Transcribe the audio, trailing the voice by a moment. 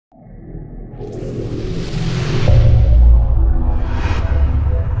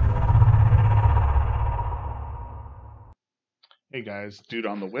Hey guys, Dude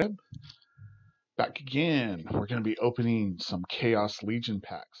on the Web, back again. We're going to be opening some Chaos Legion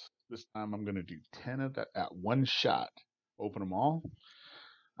packs. This time I'm going to do 10 of that at one shot. Open them all.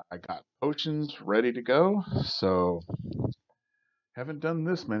 I got potions ready to go, so haven't done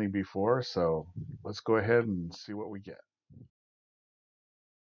this many before, so let's go ahead and see what we get.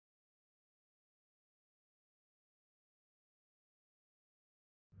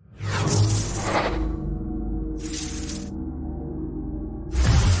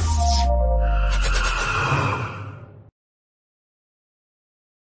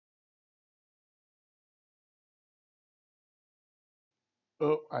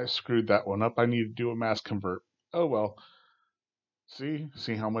 Oh, I screwed that one up. I need to do a mass convert. Oh well. See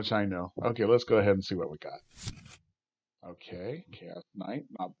how much I know. Okay, let's go ahead and see what we got. Okay, Chaos Knight,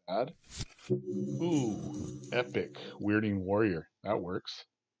 not bad. Ooh, epic. Weirding Warrior. That works.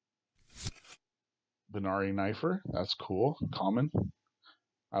 Binari Knifer. That's cool. Common.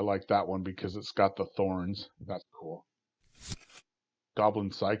 I like that one because it's got the thorns. That's cool.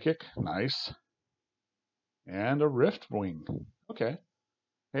 Goblin Psychic. Nice. And a Rift Wing. Okay.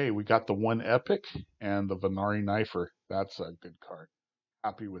 Hey, we got the one epic and the Binari Knifer. That's a good card.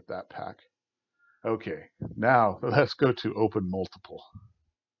 Happy with that pack. Okay. Now let's go to open multiple.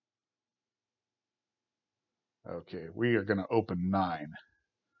 Okay. We are going to open 9.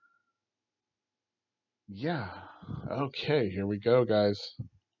 Yeah. Okay. Here we go, guys.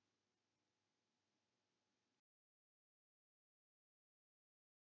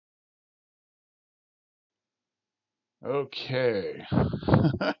 Okay.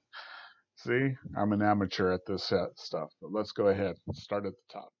 See, I'm an amateur at this stuff, but let's go ahead. Start at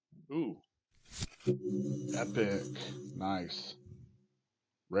the top. Ooh, epic. Nice.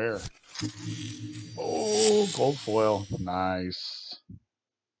 Rare. Oh, gold foil. Nice.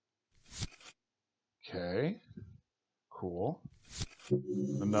 Okay. Cool.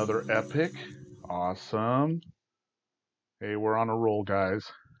 Another epic. Awesome. Hey, we're on a roll, guys.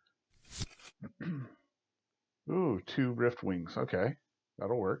 Ooh, 2 Rift Wings. Okay.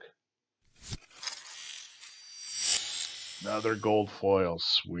 That'll work. Another gold foil.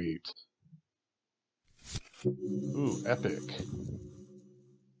 Sweet. Ooh, epic.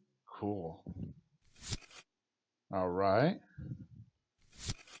 Cool. All right.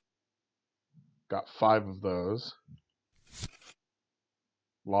 Got 5 of those.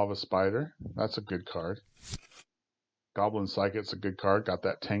 Lava Spider. That's a good card. Goblin Psychic's a good card. Got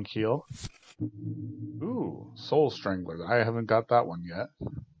that tank heal. Ooh, Soul Strangler. I haven't got that one yet.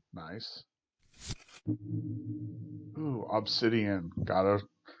 Nice. Ooh, Obsidian. Got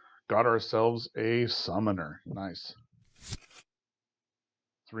ourselves a Summoner. Nice.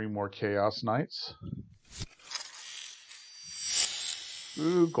 3 more Chaos Knights.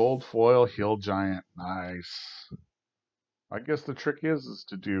 Ooh, Gold Foil Heal Giant. Nice. I guess the trick is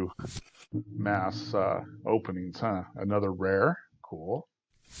to do mass openings, huh? Another rare. Cool.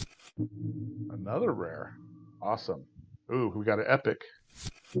 Another rare. Awesome. Ooh, we got an epic.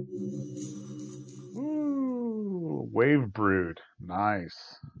 Ooh, Wave Brood.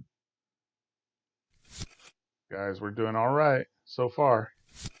 Nice. Guys, we're doing all right so far.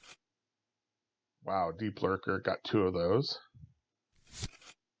 Wow, Deep Lurker. Got 2 of those.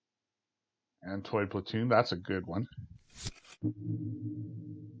 And Toy Platoon. That's a good one.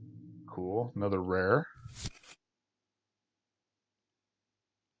 Cool. Another rare.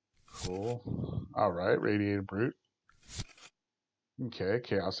 Cool. All right, Radiated Brute. Okay,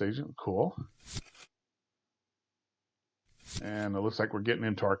 Chaos Agent. Cool. And it looks like we're getting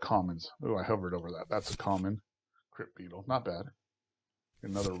into our commons. Oh, I hovered over that. That's a common. Crypt Beetle. Not bad.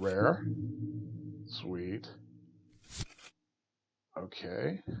 Another rare. Sweet.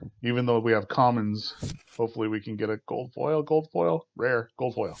 Okay. Even though we have commons, hopefully we can get a gold foil, rare,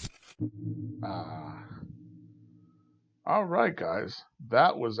 gold foil. Ah. All right, guys.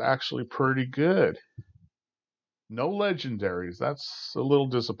 That was actually pretty good. No legendaries. That's a little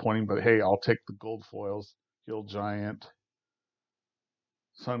disappointing, but hey, I'll take the gold foils. Hill Giant,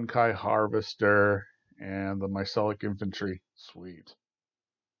 Sunkai Harvester, and the Mycelic Infantry. Sweet.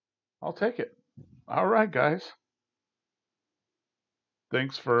 I'll take it. All right, guys.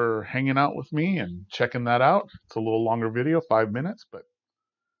 Thanks for hanging out with me and checking that out. It's a little longer video, 5 minutes, but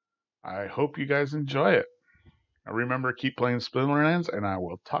I hope you guys enjoy it. Now remember, keep playing Splinterlands, and I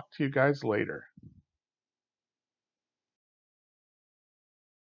will talk to you guys later.